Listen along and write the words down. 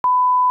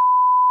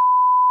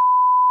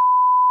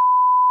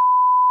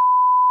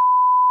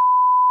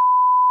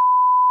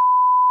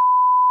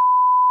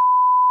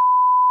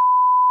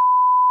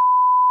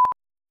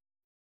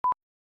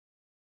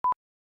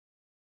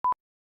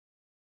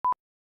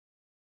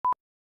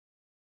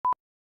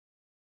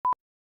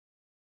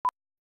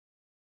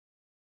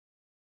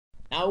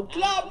Now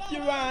clap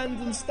your hands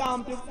and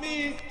stamp your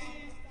feet.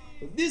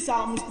 This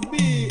happens to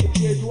be a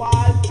great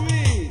wild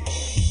tree.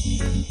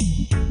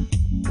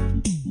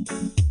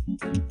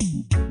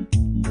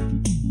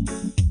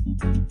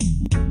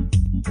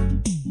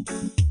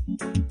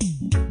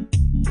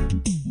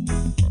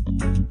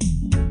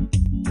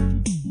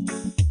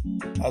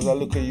 As a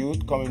little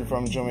youth coming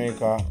from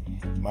Jamaica,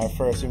 my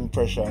first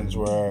impressions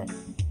were,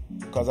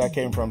 because I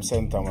came from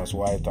St. Thomas,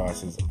 White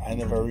Horses, I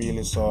never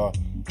really saw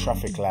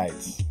traffic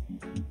lights.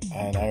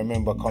 And I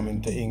remember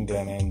coming to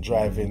England and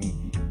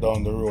driving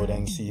down the road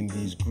and seeing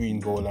these green,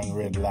 gold and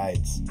red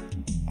lights.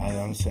 And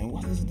I'm saying,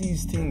 what is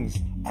these things?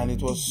 And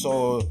it was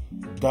so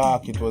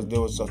dark, there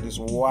was this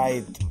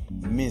white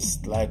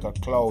mist like a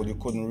cloud, you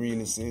couldn't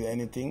really see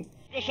anything.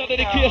 Special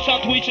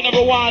dedication to each and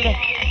every one.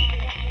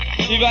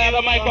 If I have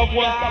a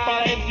microphone,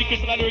 MC Chris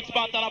and lyrics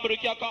band and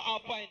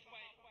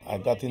I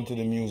got into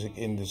the music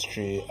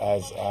industry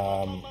as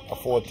a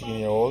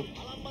 14-year-old.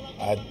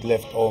 I'd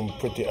left home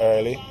pretty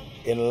early.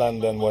 In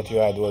London, what you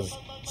had was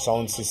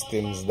sound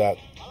systems that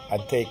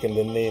had taken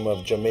the name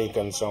of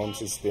Jamaican sound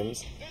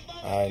systems,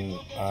 and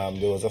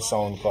there was a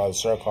sound called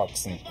Sir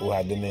Coxsone who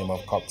had the name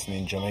of Coxsone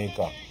in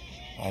Jamaica,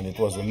 and it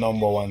was the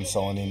 #1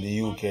 sound in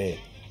the UK,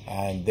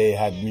 and they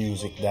had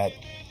music that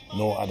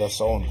no other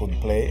sound could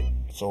play.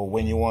 So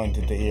when you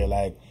wanted to hear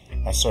like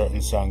a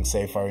certain song,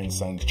 say for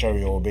instance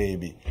Cherry O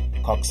Baby,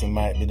 Coxsone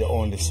might be the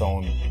only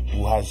sound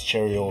who has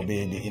Cherry O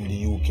Baby in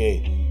the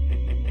UK.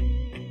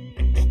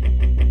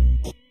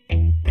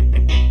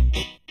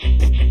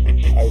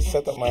 I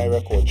set up my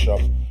record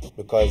shop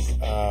because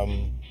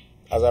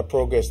as I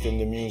progressed in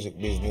the music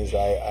business,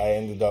 I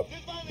ended up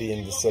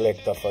being the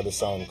selector for the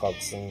sound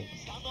Coxsone,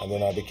 and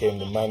then I became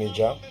the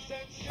manager.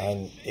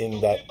 And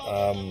in that,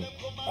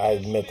 I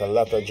met a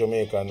lot of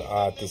Jamaican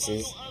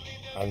artists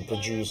and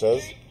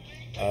producers.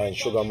 And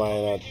Sugar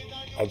Mine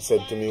had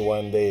said to me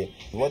one day,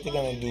 what are you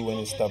going to do when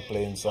you stop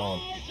playing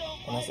sound?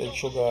 And I said,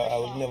 Sugar, I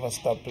would never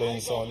stop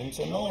playing sound. He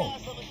said, no,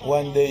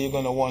 one day you're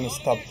going to want to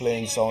stop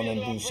playing sound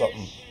and do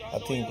something. I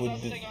think with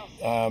the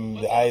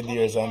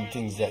ideas and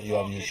things that you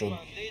have, you should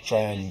try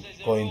and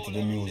go into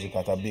the music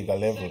at a bigger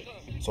level.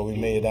 So we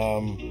made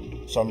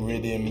some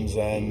rhythms,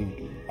 and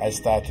I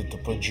started to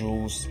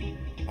produce.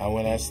 And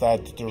when I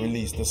started to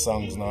release the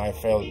songs, now I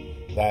felt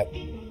that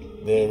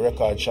the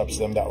record shops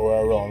them that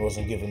were around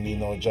wasn't giving me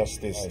no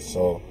justice.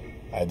 So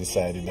I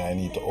decided I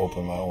need to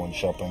open my own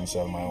shop and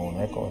sell my own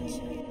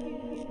records.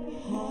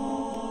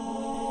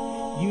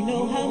 You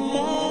know how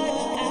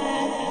much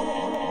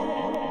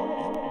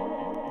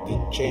the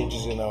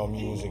changes in our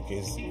music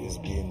is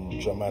being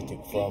dramatic.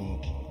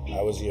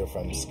 I was here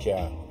from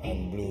ska,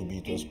 and Blue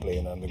Beat was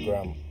playing on the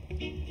gram,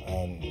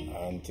 and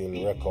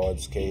until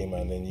records came,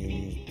 and then you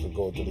used to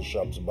go to the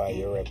shops, buy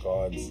your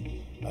records,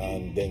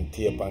 and then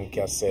tape and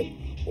cassette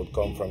would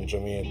come from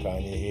Jamaica,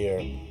 and you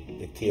hear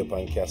the tape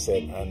and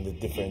cassette and the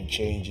different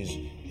changes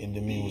in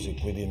the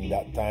music within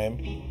that time.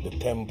 The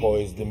tempo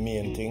is the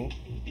main thing,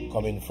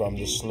 coming from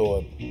the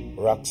slow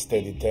rock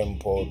steady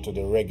tempo to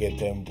the reggae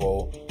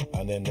tempo,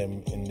 and then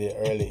them in the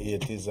early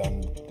 80s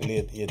and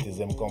late 80s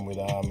them come with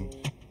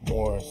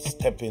more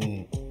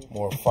stepping,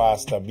 more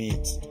faster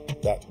beats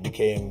that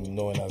became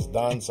known as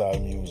dancehall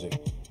music.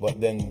 But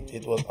then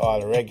it was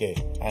all reggae,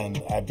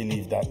 and I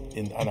believe that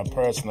on a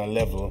personal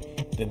level,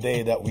 the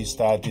day that we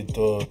started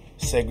to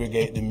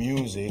segregate the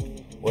music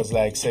was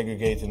like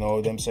segregating how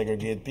them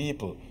segregate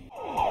people.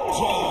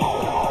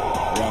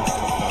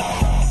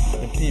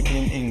 The people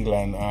in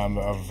England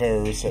are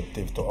very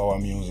receptive to our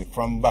music.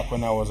 From back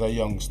when I was a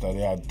youngster,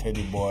 they had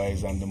Teddy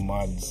Boys and the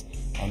Mods,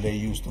 and they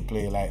used to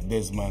play like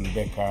Desmond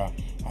Dekker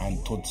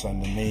and Toots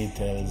and the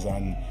Maytals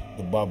and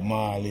the Bob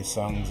Marley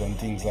songs and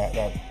things like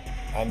that.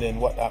 And then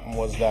what happened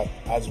was that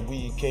as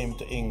we came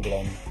to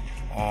England,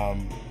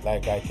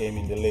 like I came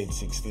in the late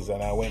 60s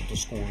and I went to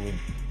school with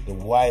the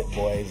white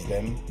boys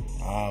then,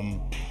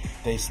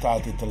 they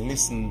started to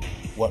listen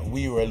what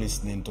we were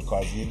listening to,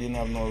 because you didn't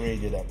have no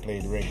radio that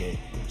played reggae.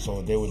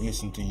 So they would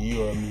listen to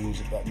your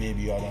music that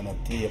maybe you had on a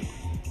tape,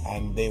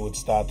 and they would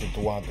start to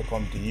want to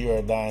come to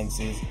your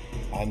dances.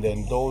 And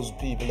then those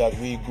people that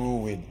we grew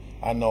with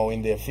are now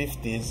in their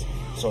 50s,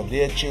 so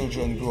their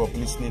children grew up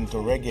listening to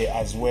reggae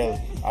as well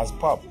as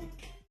pop.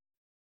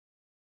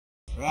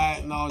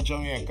 Right now,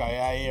 Jamaica,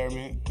 you hear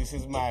me? This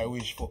is my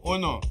wish for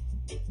Uno.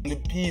 The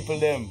people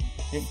them,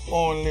 if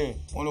only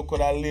Uno could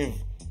have lived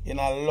in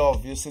a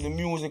love. You see, the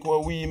music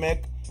what we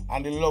make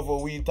and the love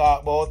what we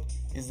talk about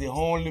is the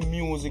only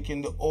music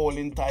in the whole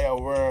entire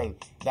world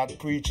that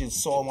preaches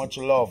so much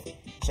love.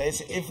 So you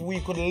see, if we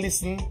could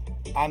listen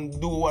and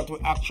do what we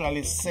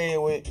actually say,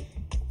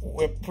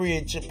 we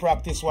preach,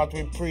 practice what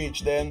we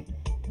preach, then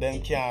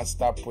can't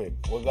stop with.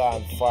 We're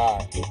going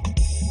far.